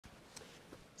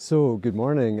So, good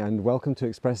morning and welcome to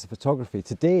Expressive Photography.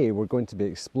 Today we're going to be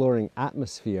exploring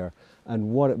atmosphere and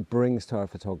what it brings to our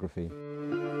photography.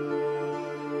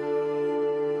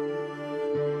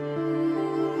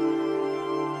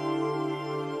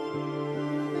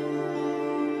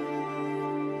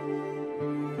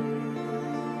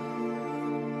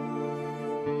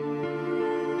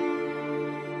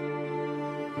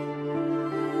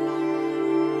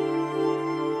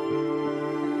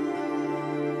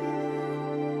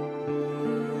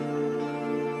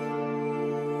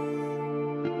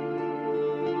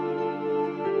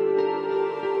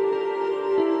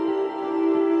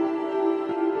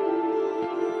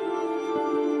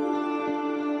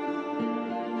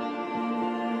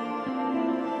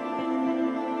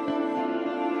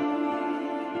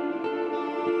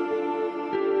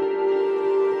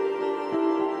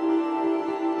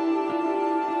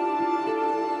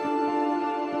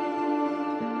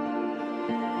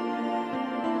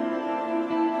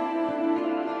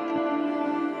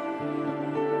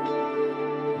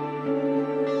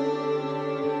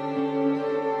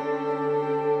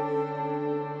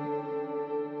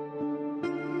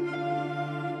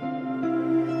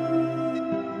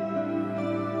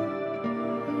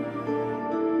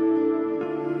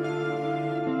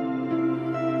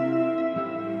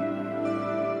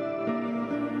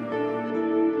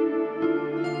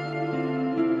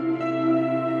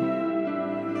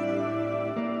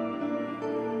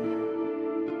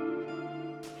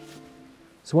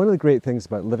 So one of the great things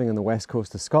about living on the west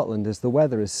coast of Scotland is the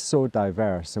weather is so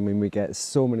diverse. I mean, we get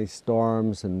so many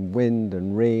storms and wind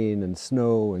and rain and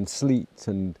snow and sleet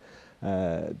and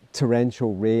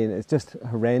torrential rain. It's just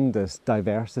horrendous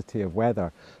diversity of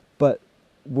weather. But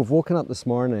we've woken up this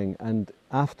morning and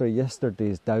after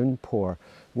yesterday's downpour,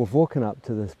 we've woken up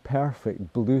to this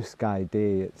perfect blue sky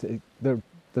day.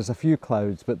 There's a few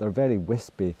clouds, but they're very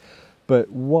wispy. But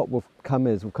what we've come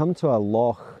to a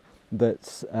loch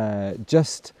that's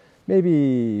just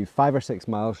maybe 5 or 6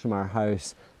 miles from our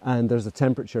house, and there's a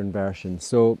temperature inversion.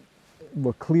 So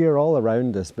we're clear all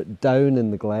around us, but down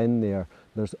in the glen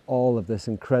there's all of this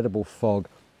incredible fog,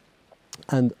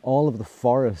 and all of the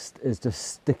forest is just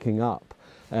sticking up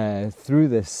through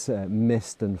this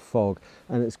mist and fog,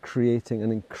 and it's creating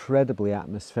an incredibly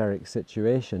atmospheric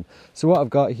situation. So what I've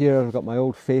got here, I've got my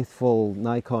old faithful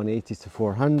Nikon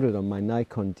 80-400 on my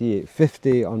Nikon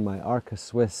D850, on my Arca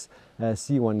Swiss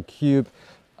C1 Cube,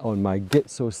 on my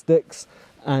Gitzo sticks,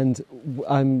 and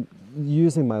I'm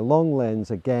using my long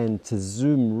lens again to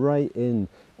zoom right in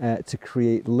to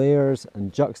create layers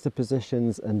and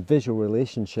juxtapositions and visual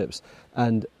relationships,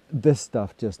 and this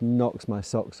stuff just knocks my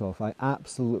socks off. I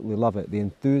absolutely love it. The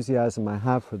enthusiasm I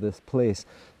have for this place,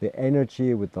 the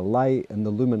energy with the light and the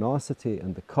luminosity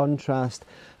and the contrast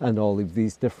and all of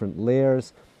these different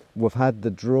layers. We've had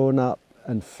the drone up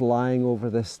and flying over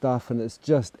this stuff, and it's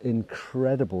just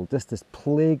incredible, just this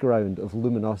playground of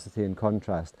luminosity and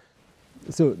contrast.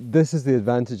 So this is the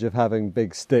advantage of having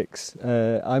big sticks.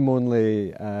 I'm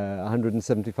only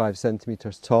 175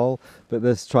 centimeters tall, but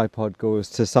this tripod goes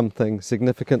to something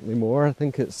significantly more. I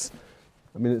think it's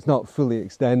not fully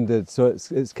extended, so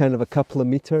it's kind of a couple of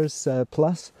meters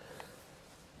plus.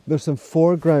 There's some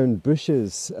foreground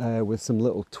bushes with some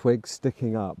little twigs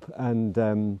sticking up,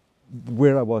 and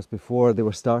where I was before, they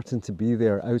were starting to be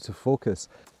there out of focus.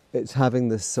 It's having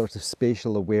this sort of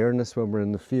spatial awareness when we're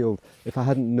in the field. If I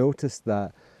hadn't noticed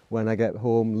that, when I get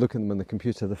home, look at them on the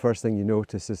computer, the first thing you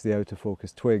notice is the out of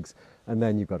focus twigs, and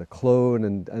then you've got to clone,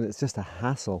 and it's just a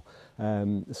hassle.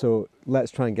 So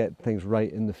let's try and get things right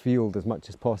in the field as much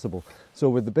as possible. So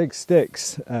with the big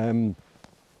sticks, I'm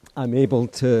able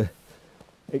to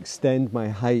extend my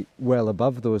height well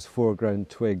above those foreground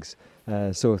twigs.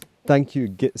 So thank you,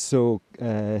 Gitzo.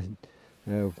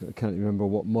 I can't remember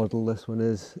what model this one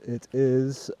is. It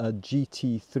is a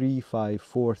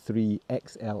GT3543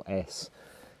 XLS.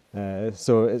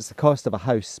 So it's the cost of a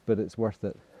house, but it's worth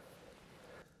it.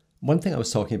 One thing I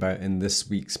was talking about in this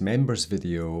week's members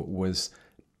video was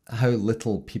how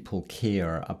little people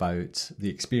care about the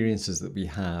experiences that we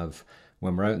have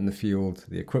when we're out in the field,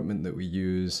 the equipment that we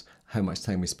use, how much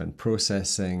time we spend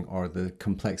processing, or the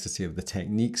complexity of the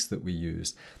techniques that we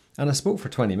use. And I spoke for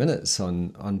 20 minutes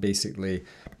on basically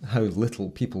how little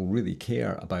people really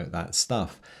care about that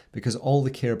stuff, because all they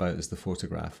care about is the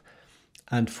photograph.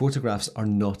 And photographs are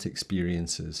not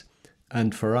experiences.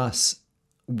 And for us,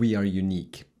 we are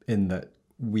unique in that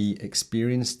we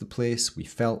experienced the place, we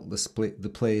felt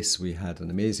the place, we had an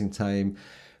amazing time,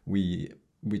 we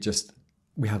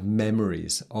have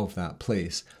memories of that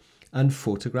place. And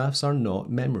photographs are not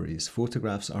memories.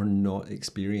 Photographs are not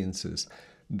experiences.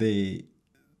 They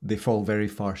fall very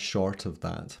far short of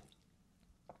that.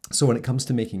 So when it comes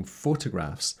to making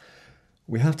photographs,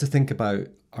 we have to think about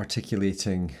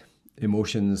articulating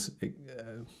emotions,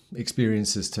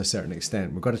 experiences to a certain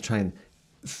extent. We've got to try and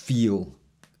feel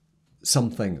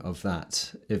something of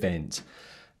that event.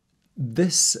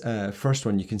 This first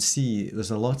one, you can see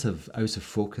there's a lot of out of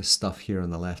focus stuff here on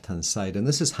the left hand side, and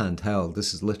this is handheld.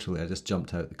 This is literally, I just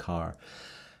jumped out the car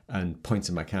and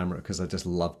pointed my camera because I just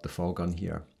loved the fog on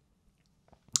here.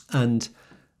 And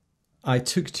I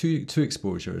took two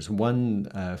exposures,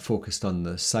 one focused on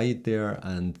the side there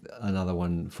and another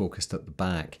one focused at the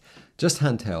back, just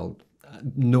handheld,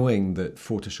 knowing that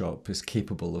Photoshop is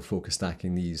capable of focus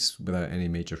stacking these without any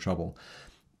major trouble.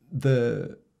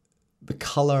 The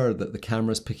colour that the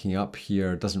camera's picking up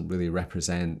here doesn't really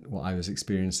represent what I was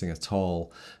experiencing at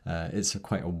all. It's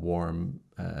quite a warm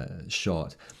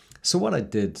shot. So what I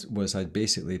did was I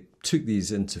basically took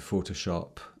these into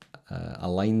Photoshop,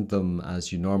 aligned them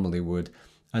as you normally would,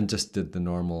 and just did the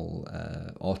normal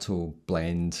auto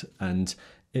blend, and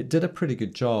it did a pretty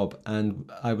good job. And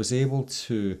I was able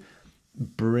to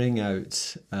bring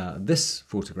out this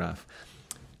photograph.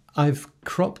 I've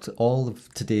cropped all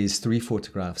of today's 3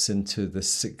 photographs into the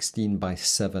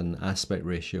 16:7 aspect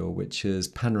ratio, which is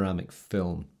panoramic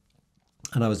film.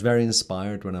 And I was very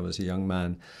inspired when I was a young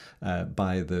man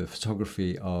by the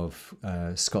photography of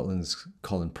Scotland's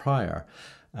Colin Pryor,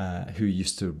 who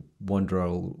used to wander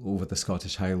all over the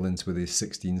Scottish Highlands with his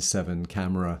 16:7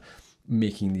 camera,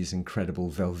 making these incredible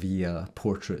Velvia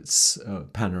portraits,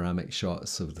 panoramic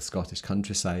shots of the Scottish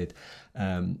countryside.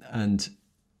 And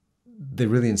they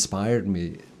really inspired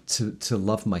me to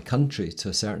love my country to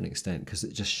a certain extent, because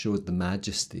it just showed the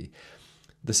majesty.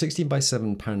 The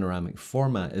 16:7 panoramic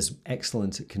format is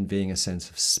excellent at conveying a sense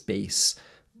of space,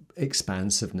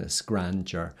 expansiveness,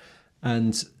 grandeur.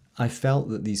 And I felt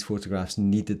that these photographs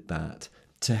needed that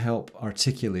to help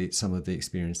articulate some of the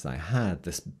experience that I had,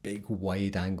 this big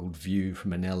wide-angled view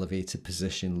from an elevated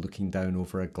position looking down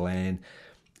over a glen.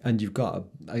 And you've got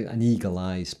an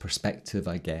eagle-eyed perspective,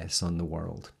 I guess, on the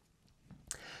world.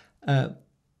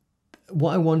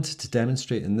 What I wanted to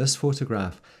demonstrate in this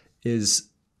photograph is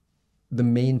the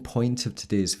main point of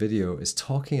today's video is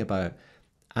talking about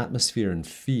atmosphere and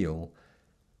feel,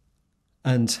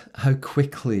 and how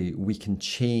quickly we can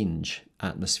change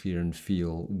atmosphere and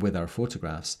feel with our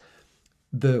photographs.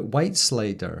 The white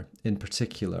slider in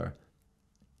particular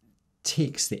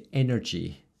takes the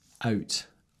energy out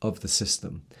of the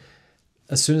system.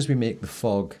 As soon as we make the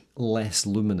fog less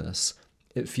luminous,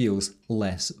 it feels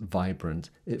less vibrant.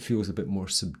 It feels a bit more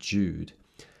subdued.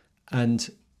 And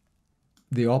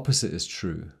the opposite is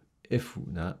true. If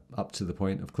up to the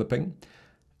point of clipping,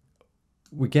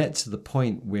 we get to the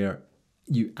point where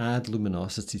you add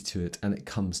luminosity to it and it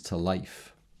comes to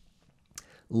life.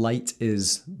 Light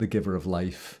is the giver of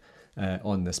life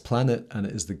on this planet, and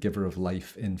it is the giver of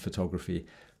life in photography.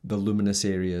 The luminous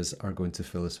areas are going to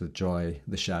fill us with joy.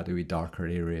 The shadowy, darker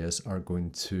areas are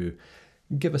going to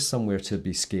give us somewhere to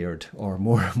be scared or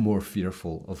more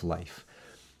fearful of life.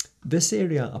 This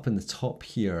area up in the top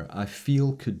here, I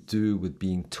feel could do with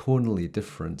being tonally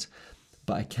different,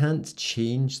 but I can't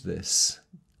change this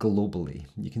globally.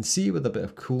 You can see with a bit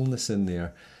of coolness in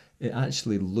there, it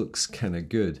actually looks kind of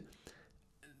good.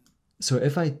 So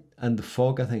and the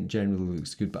fog I think generally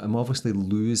looks good, but I'm obviously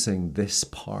losing this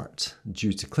part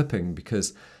due to clipping,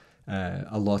 because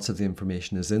a lot of the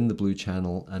information is in the blue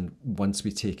channel, and once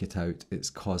we take it out, it's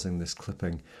causing this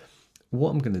clipping. What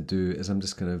I'm going to do is I'm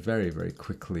just going to very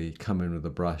quickly come in with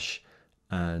a brush,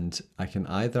 and I can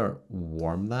either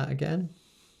warm that again,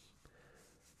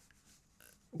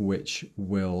 which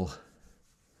will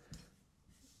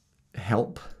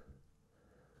help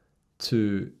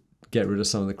to get rid of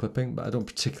some of the clipping, but I don't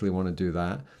particularly want to do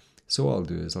that. So what I'll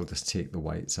do is I'll just take the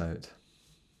whites out.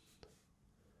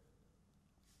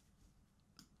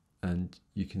 And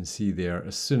you can see there,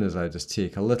 as soon as I just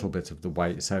take a little bit of the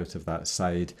whites out of that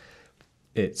side,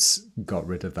 it's got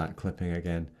rid of that clipping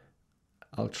again.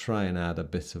 I'll try and add a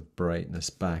bit of brightness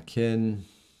back in.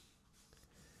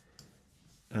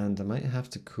 And I might have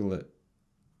to cool it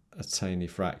a tiny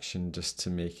fraction just to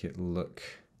make it look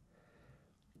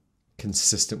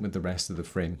consistent with the rest of the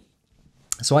frame.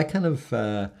 So I kind of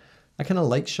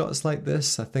like shots like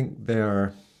this. I think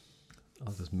they're,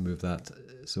 I'll just move that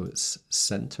so it's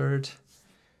centered.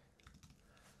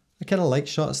 I kind of like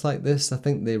shots like this. I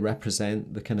think they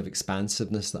represent the kind of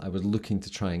expansiveness that I was looking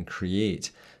to try and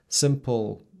create.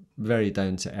 Simple, very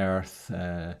down to earth.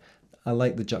 I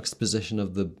like the juxtaposition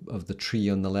of the tree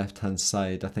on the left hand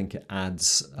side. I think it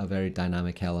adds a very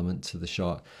dynamic element to the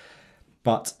shot.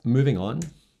 But moving on,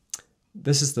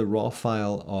 This is the raw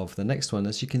file of the next one.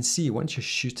 As you can see, once you're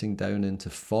shooting down into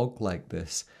fog like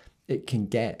this, it can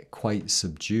get quite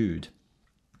subdued.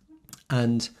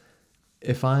 And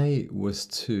if I was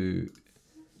to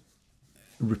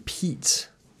repeat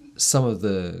some of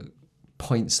the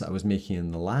points that I was making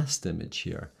in the last image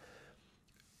here,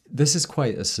 this is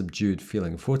quite a subdued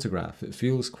feeling photograph. It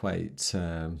feels quite,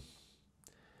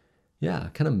 yeah,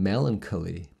 kind of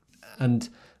melancholy. And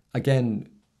again,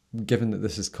 given that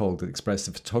this is called the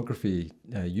Expressive Photography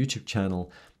YouTube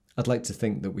channel, I'd like to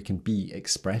think that we can be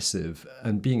expressive,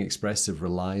 and being expressive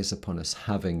relies upon us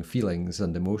having feelings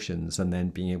and emotions and then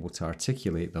being able to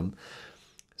articulate them.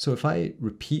 So if I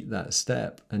repeat that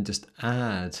step and just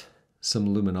add some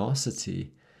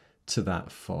luminosity to that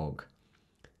fog,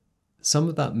 some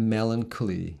of that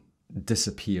melancholy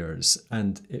disappears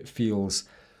and it feels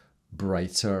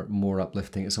brighter, more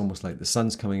uplifting. It's almost like the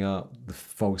sun's coming up, the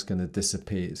fog's going to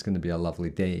dissipate, it's going to be a lovely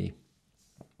day.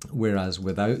 Whereas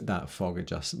without that fog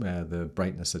adjustment, the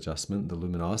brightness adjustment, the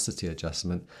luminosity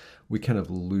adjustment, we kind of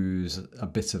lose a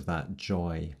bit of that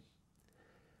joy.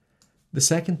 The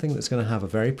second thing that's going to have a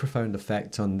very profound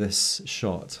effect on this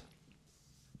shot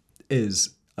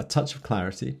is a touch of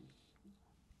clarity.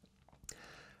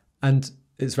 And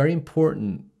it's very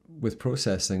important with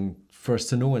processing for us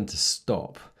to know when to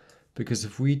stop. Because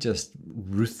if we just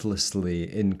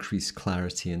ruthlessly increase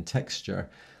clarity and texture,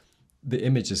 the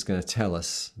image is going to tell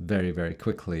us very, very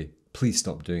quickly, please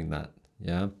stop doing that.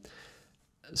 Yeah.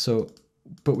 So,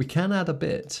 but we can add a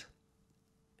bit.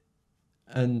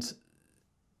 And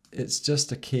it's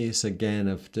just a case again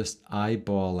of just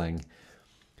eyeballing.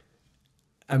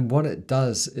 And what it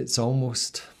does, it's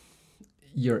almost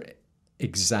you're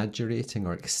exaggerating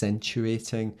or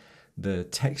accentuating the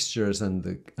textures and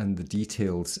the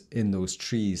details in those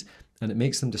trees, and it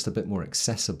makes them just a bit more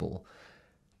accessible.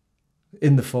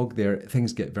 In the fog there,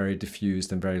 things get very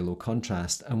diffused and very low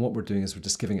contrast, and what we're doing is we're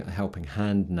just giving it a helping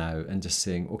hand now and just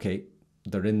saying, okay,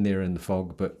 they're in there in the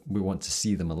fog, but we want to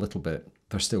see them a little bit.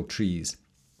 They're still trees.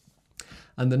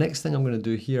 And the next thing I'm going to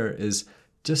do here is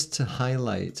just to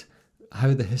highlight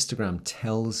how the histogram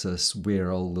tells us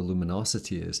where all the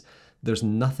luminosity is. There's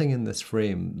nothing in this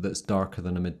frame that's darker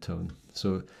than a midtone.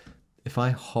 So if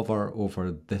I hover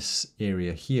over this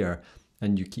area here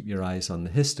and you keep your eyes on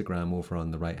the histogram over on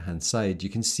the right hand side, you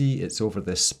can see it's over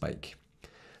this spike.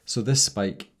 So this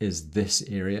spike is this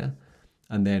area,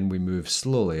 and then we move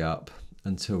slowly up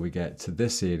until we get to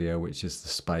this area, which is the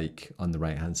spike on the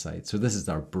right hand side. So this is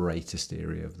our brightest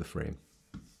area of the frame.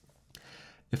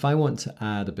 If I want to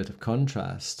add a bit of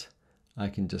contrast, I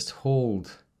can just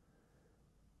hold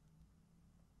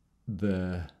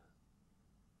the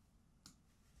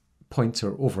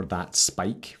pointer over that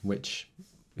spike, which,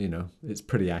 you know, it's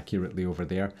pretty accurately over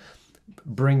there,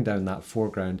 bring down that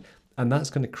foreground, and that's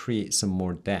going to create some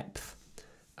more depth.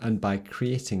 And by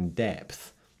creating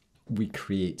depth, we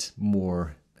create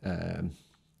more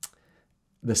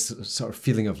this sort of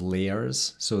feeling of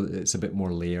layers, so it's a bit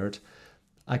more layered.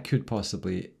 I could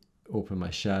possibly open my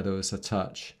shadows a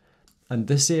touch. And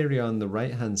this area on the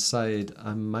right hand side,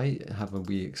 I might have a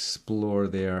wee explore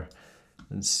there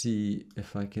and see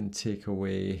if I can take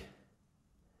away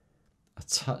a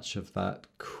touch of that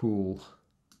cool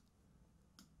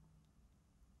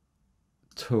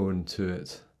tone to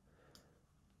it.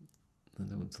 I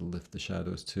don't want to lift the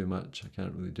shadows too much. I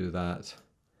can't really do that.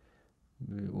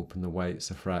 Maybe open the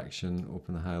whites a fraction,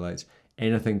 open the highlights,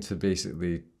 anything to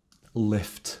basically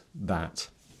lift that.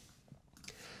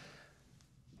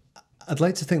 I'd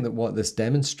like to think that what this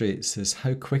demonstrates is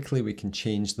how quickly we can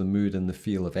change the mood and the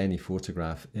feel of any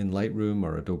photograph in Lightroom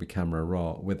or Adobe Camera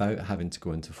Raw without having to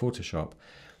go into Photoshop.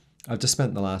 I've just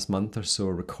spent the last month or so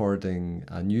recording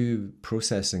a new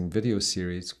processing video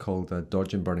series called a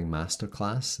Dodge and Burning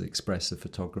Masterclass, the Expressive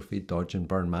Photography Dodge and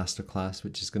Burn Masterclass,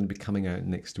 which is going to be coming out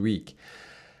next week.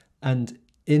 And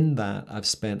in that, I've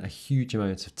spent a huge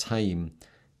amount of time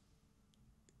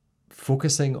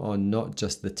focusing on not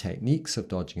just the techniques of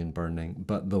dodging and burning,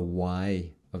 but the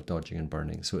why of dodging and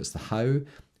burning. So it's the how.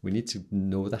 We need to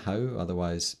know the how,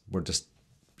 otherwise we're just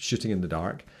shooting in the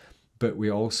dark. But we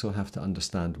also have to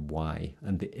understand why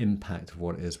and the impact of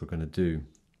what it is we're going to do.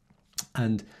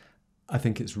 And I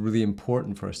think it's really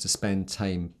important for us to spend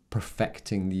time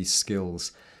perfecting these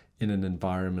skills in an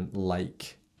environment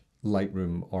like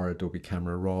Lightroom or Adobe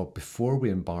Camera Raw before we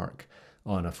embark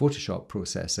on a Photoshop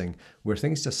processing where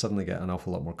things just suddenly get an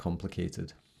awful lot more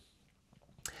complicated.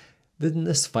 Then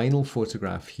this final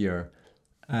photograph here,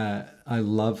 I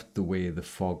loved the way the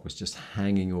fog was just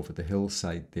hanging over the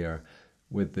hillside there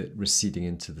with it receding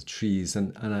into the trees.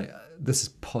 And this is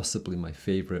possibly my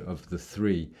favorite of the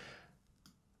three.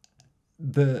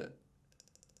 The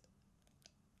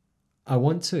I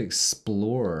want to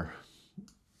explore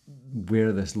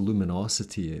where this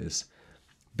luminosity is,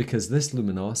 because this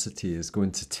luminosity is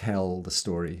going to tell the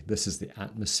story. This is the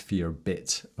atmosphere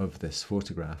bit of this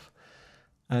photograph.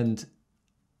 And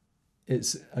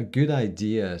it's a good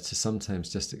idea to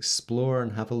sometimes just explore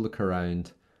and have a look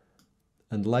around,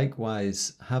 and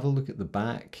likewise have a look at the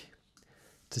back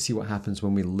to see what happens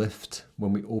when we lift,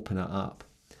 when we open it up,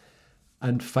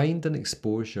 and find an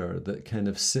exposure that kind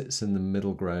of sits in the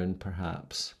middle ground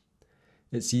perhaps.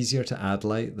 It's easier to add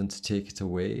light than to take it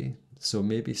away, so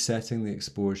maybe setting the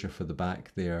exposure for the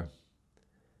back there.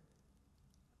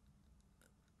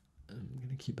 I'm going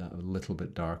to keep that a little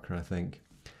bit darker, I think.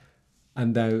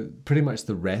 And now pretty much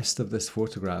the rest of this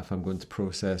photograph I'm going to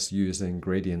process using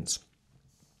gradients.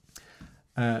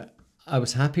 I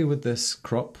was happy with this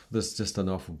crop. There's just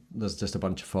a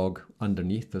bunch of fog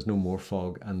underneath. There's no more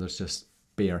fog, and there's just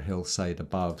bare hillside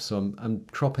above. So I'm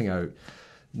cropping out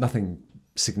nothing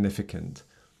significant.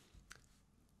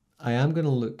 I am going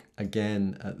to look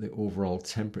again at the overall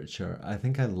temperature. I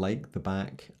think I like the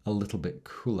back a little bit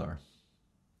cooler.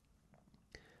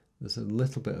 There's a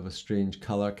little bit of a strange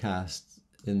color cast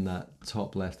in that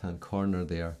top left-hand corner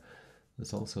there.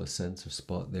 There's also a sensor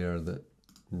spot there that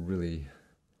really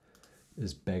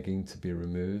is begging to be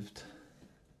removed.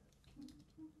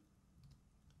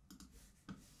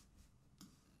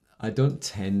 I don't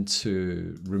tend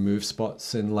to remove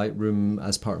spots in Lightroom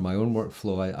as part of my own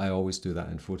workflow. I always do that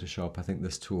in Photoshop. I think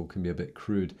this tool can be a bit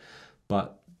crude,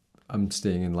 but I'm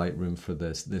staying in Lightroom for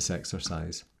this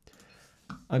exercise.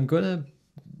 I'm going to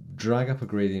drag up a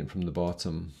gradient from the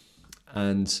bottom,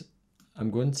 and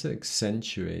I'm going to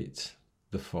accentuate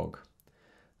the fog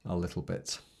a little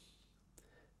bit.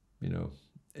 You know,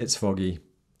 it's foggy,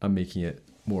 I'm making it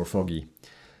more foggy.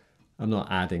 I'm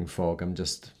not adding fog, I'm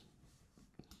just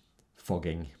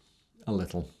fogging a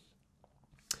little.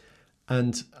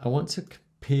 And I want to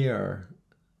compare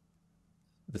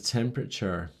the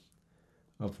temperature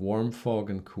of warm fog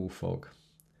and cool fog.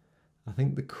 I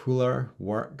think the cooler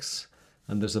works,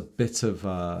 and there's a bit of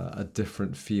a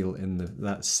different feel in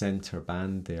that center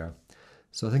band there.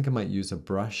 So I think I might use a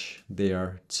brush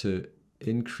there to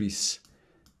increase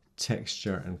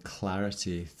texture and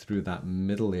clarity through that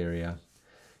middle area,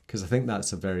 because I think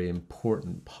that's a very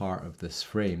important part of this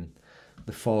frame.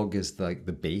 The fog is like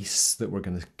the base that we're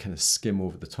going to kind of skim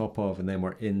over the top of, and then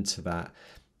we're into that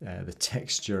the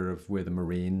texture of where the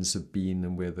moraines have been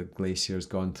and where the glacier's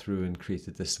gone through and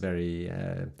created this very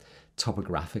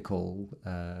topographical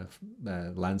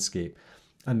landscape,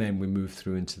 and then we move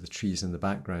through into the trees in the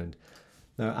background.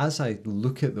 Now, as I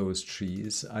look at those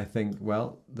trees, I think,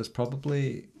 well, there's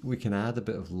probably, we can add a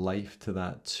bit of life to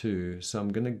that too. So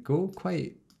I'm going to go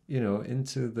quite,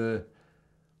 into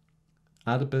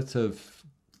add a bit of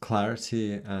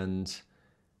clarity and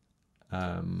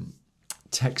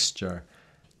texture.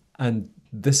 And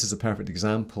this is a perfect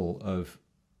example of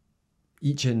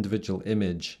each individual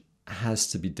image has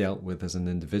to be dealt with as an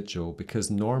individual, because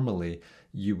normally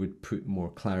you would put more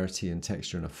clarity and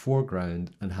texture in a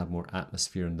foreground and have more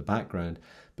atmosphere in the background.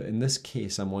 But in this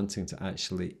case, I'm wanting to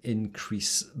actually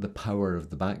increase the power of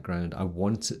the background. I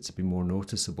want it to be more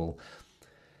noticeable.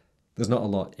 There's not a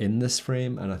lot in this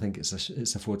frame, and I think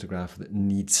it's a photograph that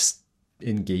needs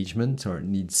engagement, or it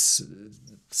needs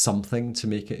something to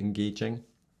make it engaging.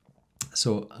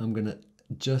 So I'm going to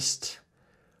just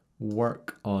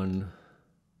work on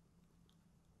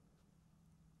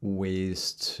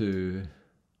ways to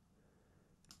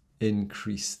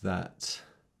increase that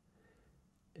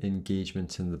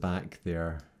engagement in the back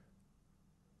there.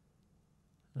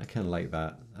 I kind of like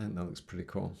that. I think that looks pretty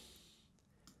cool.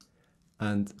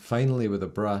 And finally, with a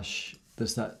brush,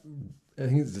 there's that, I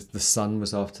think the sun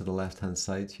was off to the left hand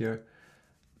side here.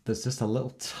 There's just a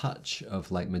little touch of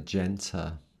like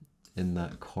magenta in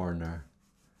that corner.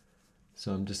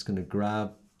 So I'm just going to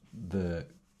grab the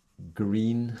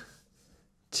green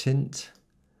tint,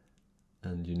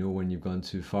 and you know when you've gone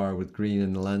too far with green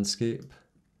in the landscape,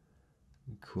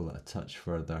 cool it a touch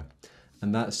further,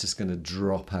 and that's just going to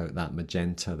drop out that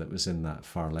magenta that was in that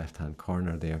far left hand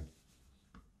corner there.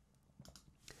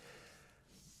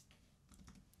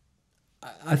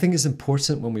 I think it's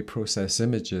important when we process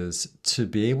images to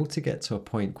be able to get to a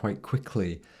point quite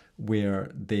quickly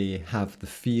where they have the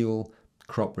feel,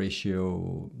 crop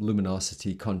ratio,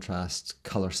 luminosity, contrast,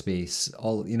 color space,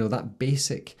 all, that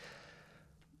basic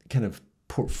kind of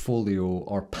portfolio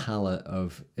or palette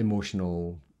of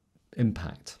emotional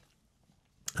impact.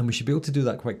 And we should be able to do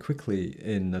that quite quickly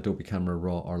in Adobe Camera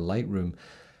Raw or Lightroom,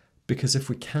 because if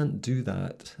we can't do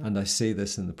that, and I say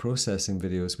this in the processing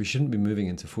videos, we shouldn't be moving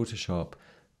into Photoshop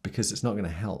because it's not going to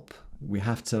help. We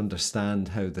have to understand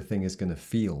how the thing is going to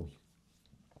feel.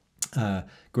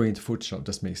 Going into Photoshop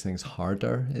just makes things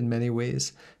harder in many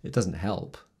ways. It doesn't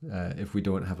help if we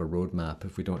don't have a roadmap,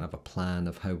 if we don't have a plan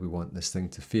of how we want this thing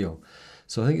to feel.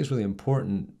 So I think it's really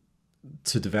important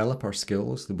to develop our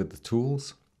skills with the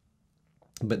tools,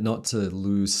 but not to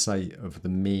lose sight of the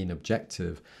main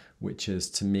objective, which is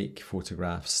to make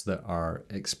photographs that are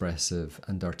expressive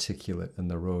and articulate in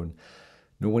their own.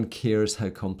 No one cares how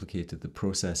complicated the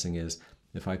processing is.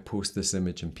 If I post this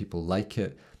image and people like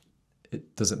it,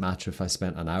 it doesn't matter if I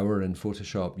spent an hour in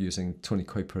Photoshop using Tony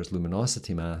Kuiper's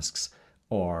luminosity masks,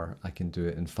 or I can do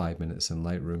it in 5 minutes in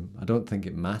Lightroom. I don't think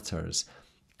it matters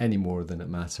any more than it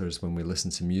matters when we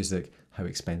listen to music, how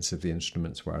expensive the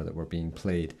instruments were that were being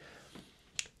played.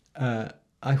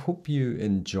 I hope you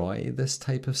enjoy this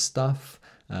type of stuff.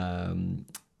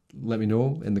 Let me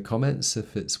know in the comments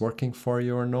if it's working for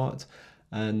you or not.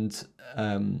 And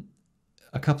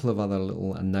a couple of other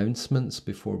little announcements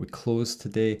before we close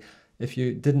today. If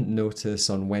you didn't notice,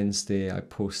 on Wednesday I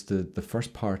posted the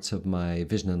first part of my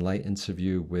Vision and Light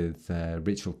interview with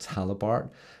Rachel Talabart.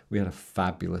 We had a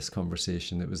fabulous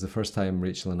conversation. It was the first time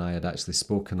Rachel and I had actually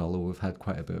spoken, although we've had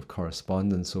quite a bit of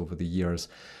correspondence over the years.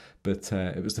 But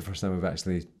it was the first time we've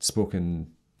actually spoken,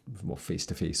 well,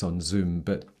 face-to-face on Zoom.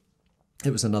 But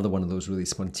it was another one of those really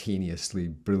spontaneously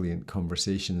brilliant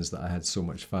conversations that I had so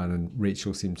much fun, and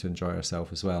Rachel seemed to enjoy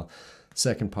herself as well.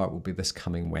 Second part will be this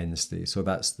coming Wednesday. So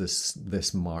that's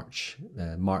this March.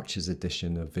 March's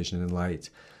edition of Vision and Light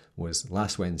was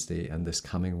last Wednesday and this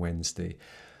coming Wednesday.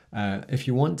 If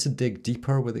you want to dig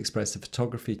deeper with expressive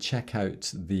photography, check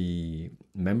out the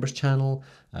members channel.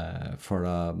 For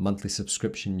a monthly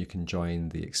subscription, you can join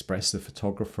the Expressive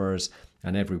Photographers,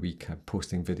 and every week I'm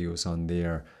posting videos on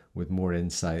there with more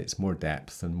insights, more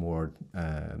depth, and more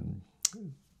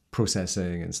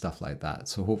processing and stuff like that.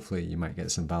 So hopefully you might get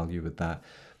some value with that.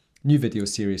 New video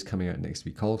series coming out next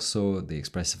week also, the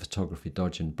Expressive Photography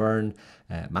Dodge and Burn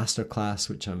masterclass,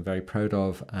 which I'm very proud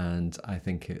of, and I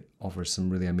think it offers some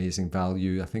really amazing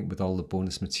value. I think with all the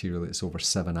bonus material it's over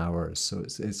 7 hours, so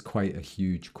it's quite a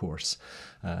huge course.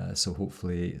 So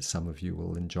hopefully some of you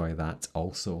will enjoy that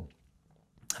also.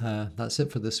 That's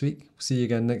it for this week. See you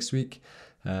again next week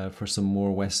for some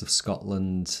more West of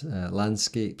Scotland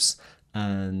landscapes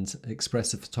and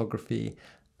expressive photography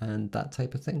and that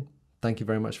type of thing. Thank you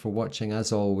very much for watching.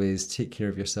 As always, take care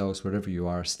of yourselves wherever you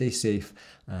are. Stay safe,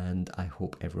 and I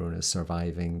hope everyone is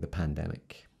surviving the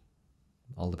pandemic.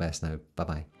 All the best now.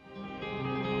 Bye-bye.